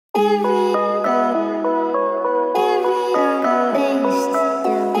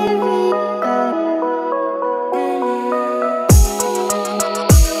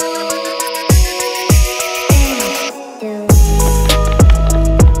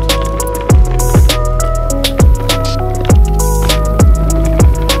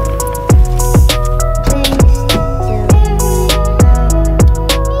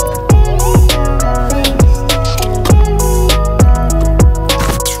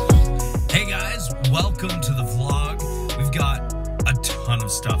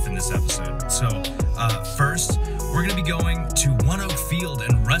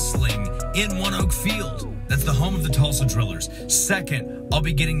2nd, I'll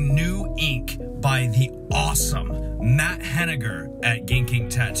be getting new ink by the awesome Matt Henegar at Geek Ink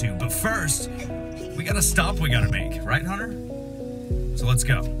Tattoo. But first, we got a stop we gotta make, right, Hunter? So let's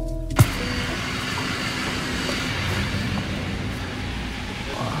go.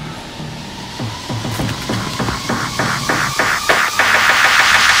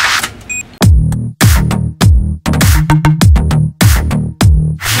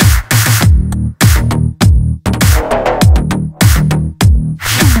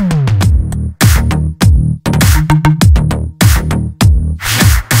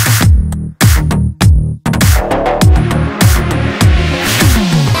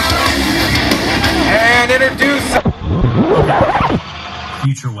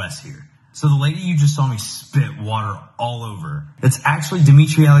 Future Wes here. So the lady you just saw me spit water all over, it's actually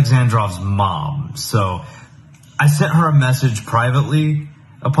Dmitry Alexandrov's mom. So I sent her a message privately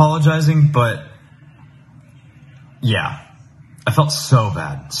apologizing, but yeah, I felt so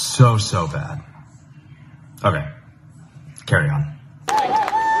bad. So bad. Okay, carry on.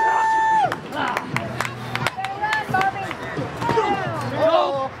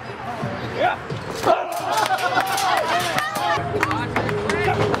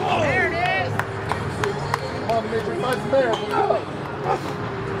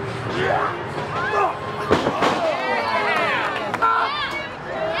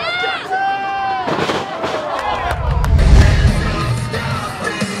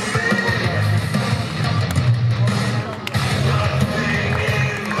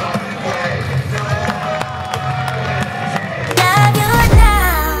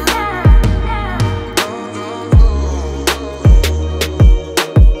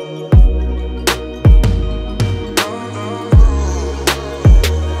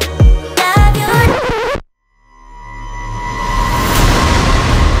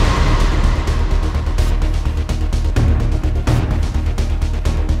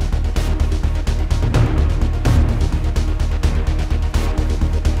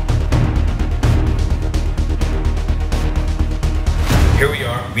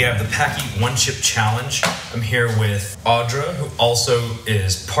 We have the Packy One Chip Challenge. I'm here with Audra, who also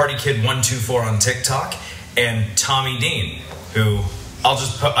is Party Kid 124 on TikTok, and Tommy Dean, who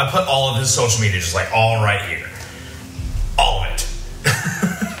I put all of his social media just like all right here. All of it.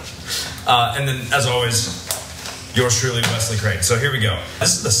 And then as always, yours truly, Wesley Crane. So here we go.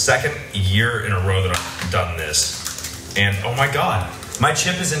 This is the 2nd year in a row that I've done this. And oh my God, my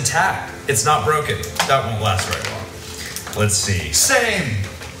chip is intact. It's not broken. That won't last very long. Let's see. Same.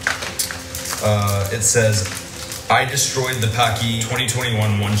 It says, I destroyed the Packy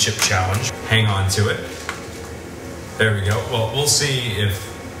 2021 One Chip Challenge. Hang on to it. There we go. Well, we'll see if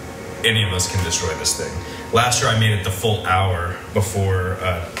any of us can destroy this thing. Last year I made it the full hour before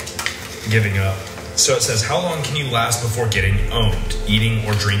giving up. So it says, how long can you last before getting owned, eating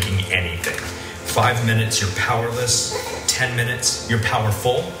or drinking anything? 5 minutes, you're powerless. 10 minutes, you're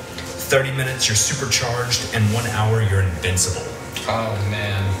powerful. 30 minutes, you're supercharged. And 1 hour, you're invincible. Oh,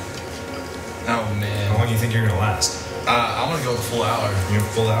 man. Oh, man. How long do you think you're going to last? I'm going to go the full hour. You're a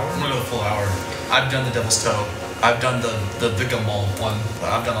full hour? I'm going to go the full hour. I've done the Devil's Toe. I've done the gumball one.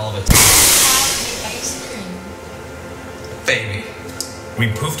 I've done all of it. Ice cream. Baby. We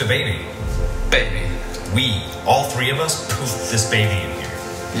poofed a baby. Baby. We, all 3 of us, poofed this baby in here.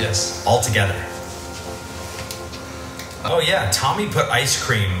 Yes. All together. Oh yeah, Tommy put ice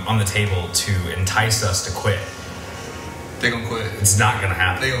cream on the table to entice us to quit. They're gonna quit. It's not gonna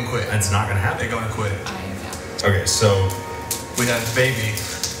happen. They're gonna quit. It's not gonna happen. They're gonna quit. Okay, so we have baby.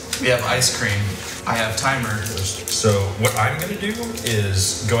 We have ice cream. I have timer. So what I'm gonna do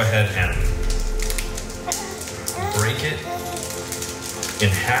is go ahead and break it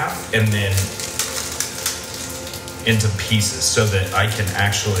in half and then into pieces so that I can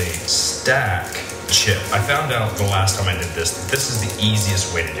actually stack chip. I found out the last time I did this that this is the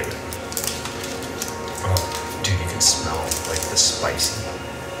easiest way to do it. Oh, dude, you can smell like the spicy.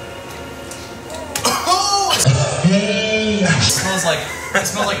 Oh! It smells like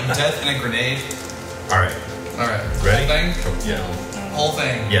death in a grenade. All right. Ready? Whole thing? Yeah. Whole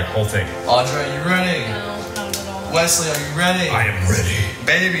thing. Yeah, whole thing. Audra, are you ready? No, not at all. Wesley, are you ready? I am ready.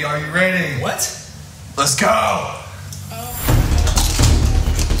 Baby, are you ready? What? Let's go.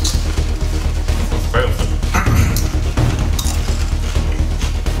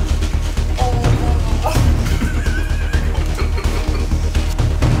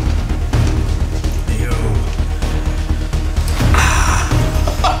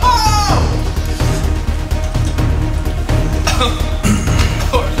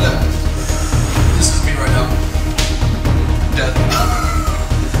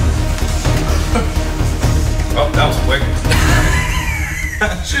 Oh,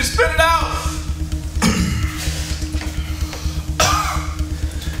 She spit it out.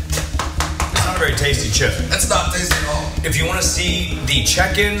 It's not a very tasty chip. It's not tasty at all. If you want to see the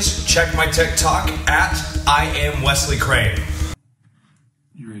check-ins, check my TikTok at I am Wesley Crane.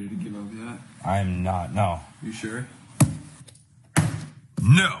 You ready to give up yet? I'm not, no. You sure?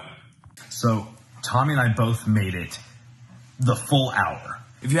 No. So, Tommy and I both made it the full hour.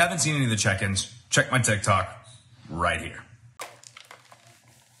 If you haven't seen any of the check-ins, check my TikTok right here.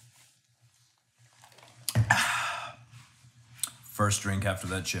 First drink after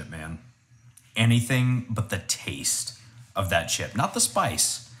that chip, man. Anything but the taste of that chip. Not the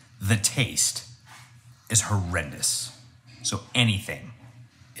spice. The taste is horrendous. So anything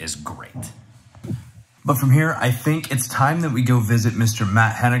is great. But from here, I think it's time that we go visit Mr.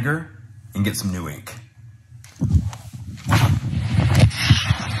 Matt Henegar and get some new ink.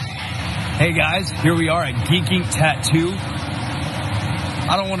 Hey guys, here we are at Geek Ink Tattoo.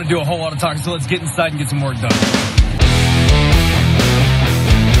 I don't want to do a whole lot of talking, so let's get inside and get some work done.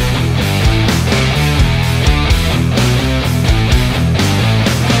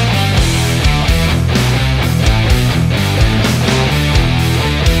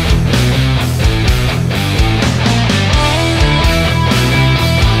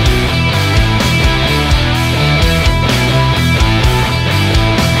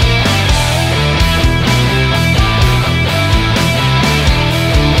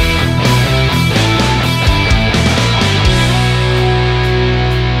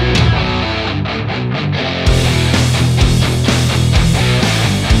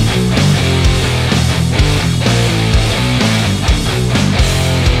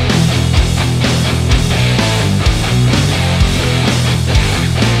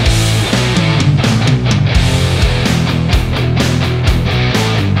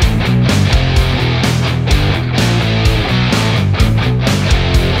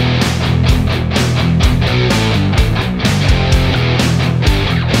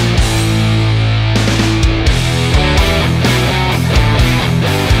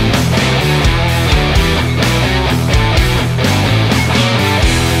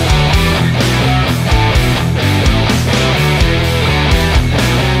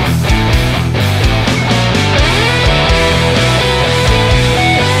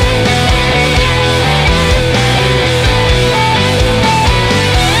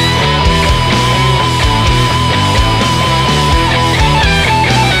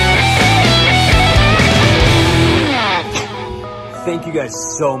 Thank you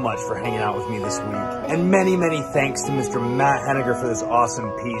guys so much for hanging out with me this week. And many, many thanks to Mr. Matt Henegar for this awesome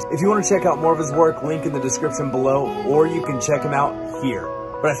piece. If you want to check out more of his work, link in the description below, or you can check him out here.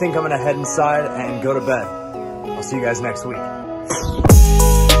 But I think I'm going to head inside and go to bed. I'll see you guys next week.